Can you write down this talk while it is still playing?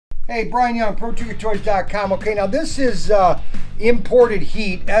Hey, Brian Young, ProTinkerToys.com. Okay, now this is imported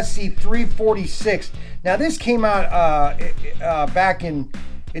heat, SC346. Now this came out back in,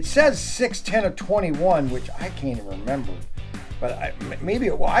 it says 6/10 of 21, which I can't even remember. But I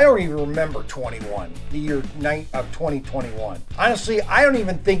don't even remember 21, the year of 2021. Honestly, I don't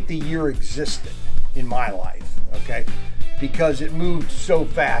even think the year existed in my life, okay? Because it moved so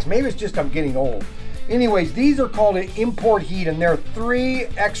fast. Maybe it's just I'm getting old. Anyways, these are called an import heat, and they're 3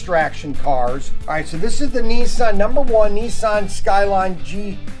 extraction cars. All right, so this is the Nissan, #1 Nissan Skyline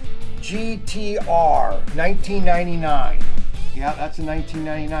GTR, 1999. Yeah, that's a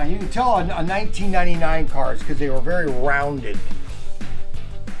 1999. You can tell a 1999 cars because they were very rounded.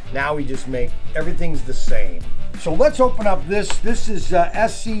 Now we just make, everything's the same. So let's open up this. This is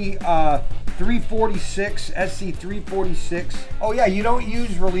SC346, SC346. Oh yeah, you don't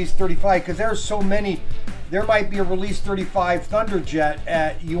use release 35 because there's so many. There might be a release 35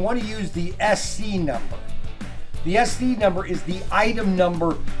 Thunderjet. You want to use the SC number. The SC number is the item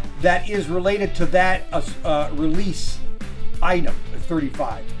number that is related to that release item,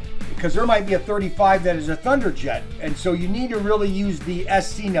 35. Because there might be a 35 that is a Thunderjet, and so you need to really use the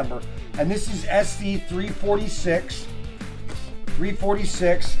SC number. And this is SC346.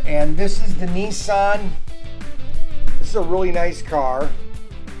 346, and this is the Nissan. This is a really nice car.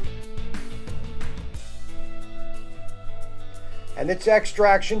 And it's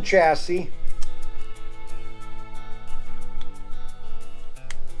extraction chassis.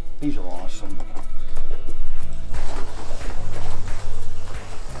 These are awesome.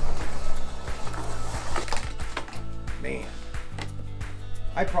 Man,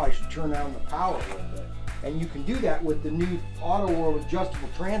 I probably should turn down the power a little bit. And you can do that with the new Auto World adjustable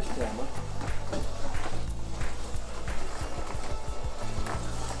transformer.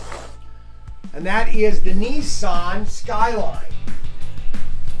 And that is the Nissan Skyline.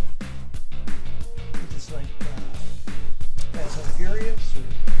 It's like Fast and Furious? Or?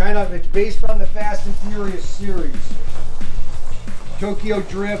 Kind of, it's based on the Fast and Furious series. Tokyo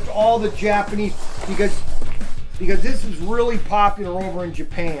Drift, all the Japanese, because this is really popular over in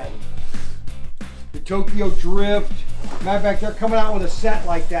Japan. The Tokyo Drift. Matter of fact, they're coming out with a set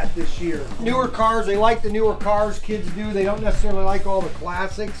like that this year. Newer cars, they like the newer cars, kids do. They don't necessarily like all the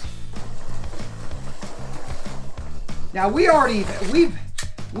classics. Now we've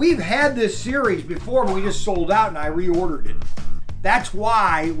had this series before, but we just sold out and I reordered it. That's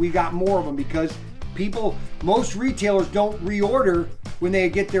why we got more of them, because most retailers don't reorder when they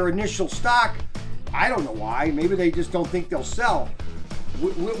get their initial stock. I don't know why. Maybe they just don't think they'll sell.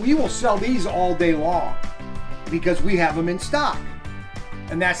 We will sell these all day long because we have them in stock,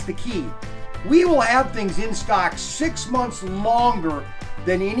 and that's the key. We will have things in stock 6 months longer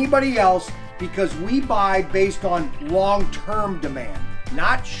than anybody else because we buy based on long-term demand,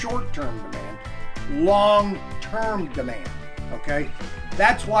 not short-term demand, long-term demand, okay?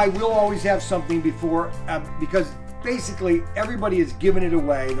 That's why we'll always have something before, because basically everybody is giving it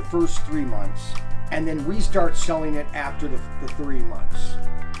away the first 3 months. And then we start selling it after the 3 months.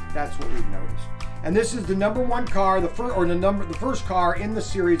 That's what we've noticed. And this is the #1 car, the first car in the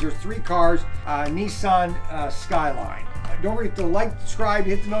series. There's 3 cars, Nissan Skyline. Don't forget to like, subscribe,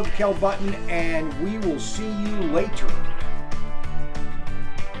 hit the notification button, and we will see you later.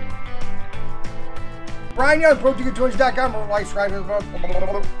 Brian Young, ProTinkerToys.com. Like, subscribe,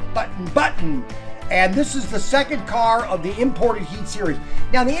 button. And this is the second car of the imported heat series.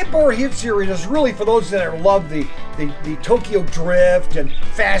 Now the imported heat series is really for those that love the Tokyo Drift and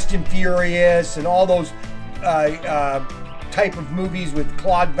Fast and Furious and all those type of movies with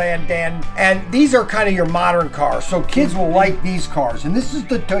Claude Van Damme. And these are kind of your modern cars, so kids will like these cars. And this is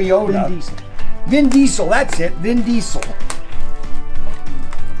the Toyota. Vin Diesel. Vin Diesel, that's it, Vin Diesel.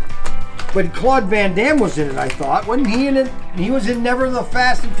 But Claude Van Damme was in it, I thought. Wasn't he in it? He was in Never the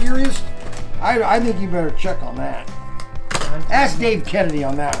Fast and Furious? I think you better check on that. Ask Dave Kennedy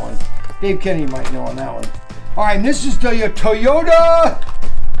on that one. Dave Kennedy might know on that one. All right, and this is the Toyota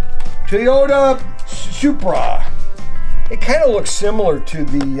Supra. It kind of looks similar to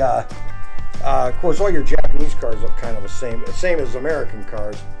the, of course, all your Japanese cars look kind of the same as American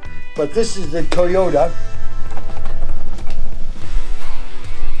cars. But this is the Toyota.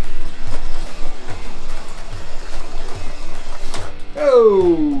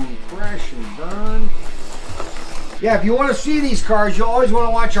 Oh, crash and burn. Yeah, if you want to see these cars, you'll always want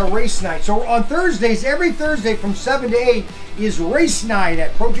to watch our race night. So on Thursdays, every Thursday from 7 to 8 is race night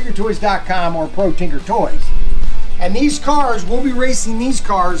at ProTinkerToys.com or ProTinkerToys. And these cars, we'll be racing these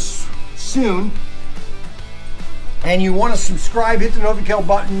cars soon. And you want to subscribe, hit the notification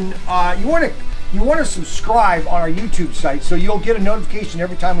button. You want to you want to subscribe on our YouTube site so you'll get a notification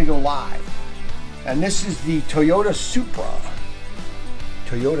every time we go live. And this is the Toyota Supra.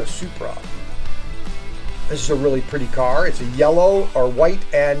 Toyota Supra. This is a really pretty car. It's a yellow or white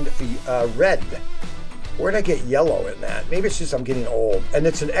and red. Where'd I get yellow in that? Maybe it's just I'm getting old. And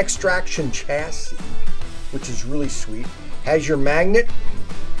it's an extraction chassis, which is really sweet. Has your magnet.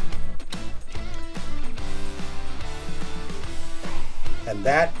 And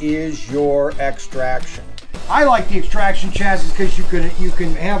that is your extraction. I like the extraction chassis because you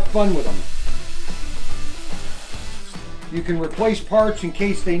can have fun with them. You can replace parts in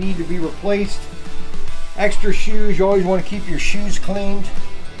case they need to be replaced. Extra shoes, you always want to keep your shoes cleaned.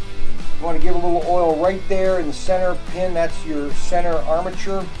 You want to give a little oil right there in the center pin. That's your center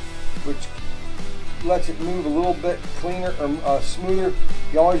armature, which lets it move a little bit cleaner or smoother.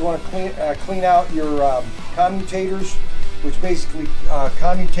 You always want to clean out your commutators, which basically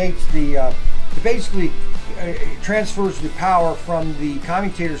commutates the, transfers the power from the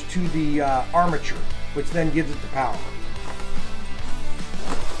commutators to the armature, which then gives it the power.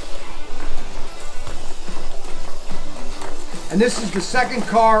 And this is the second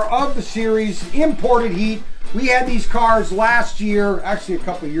car of the series, imported heat. We had these cars last year, actually a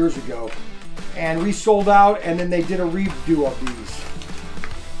couple of years ago, and we sold out, and then they did a redo of these.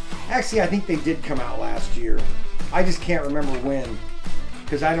 Actually, I think they did come out last year. I just can't remember when,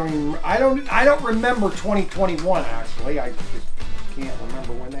 because I don't remember 2021 actually. I just can't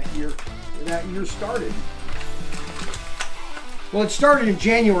remember when that year started. Well, it started in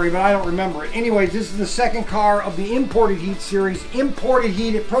January, but I don't remember it. Anyways, this is the second car of the Imported Heat series. Imported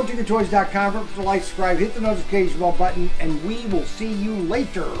Heat at ProTinkerToys.com. Remember to like, subscribe, hit the notification bell button, and we will see you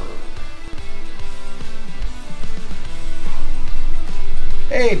later.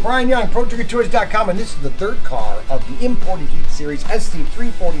 Hey, Brian Young, ProTinkerToys.com, and this is the third car of the Imported Heat series,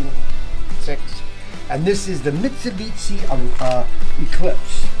 SC346, and this is the Mitsubishi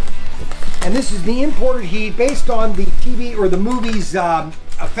Eclipse. And this is the Imported Heat based on the TV or the movies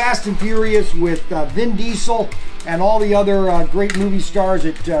Fast and Furious with Vin Diesel and all the other great movie stars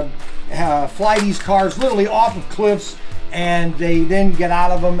that fly these cars literally off of cliffs, and they then get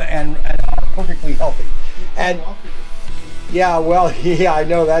out of them and are perfectly healthy. And yeah, well, yeah, I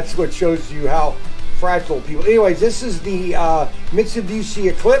know, that's what shows you how fragile people. Anyways, this is the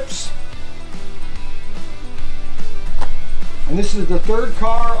Mitsubishi Eclipse. And this is the third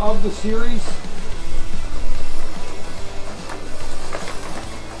car of the series.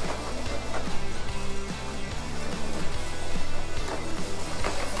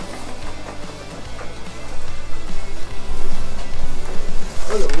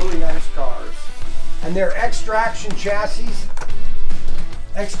 Those are really nice cars. And they're extraction chassis.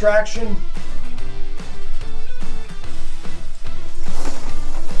 Extraction.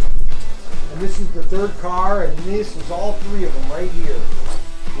 This is the third car, and this is all three of them right here.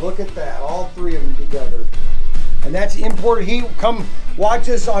 Look at that, all three of them together. And that's Imported Heat. Come watch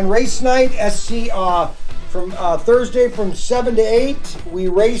us on race night, SC, from Thursday from 7 to 8. We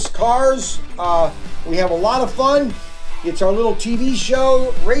race cars. We have a lot of fun. It's our little TV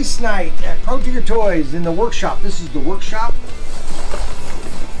show, race night at ProTinkerToys in the workshop. This is the workshop.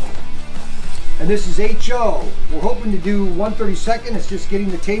 And this is HO. We're hoping to do 1/32. It's just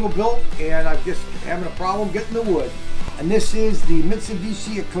getting the table built, and I'm just having a problem getting the wood. And this is the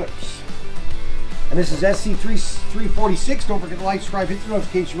Mitsubishi Eclipse. And this is SC346. Don't forget to like, subscribe, hit the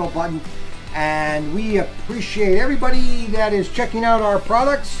notification bell button. And we appreciate everybody that is checking out our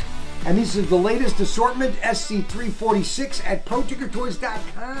products. And this is the latest assortment, SC346 at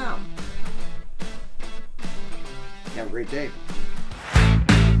ProTinkerToys.com. Have a great day.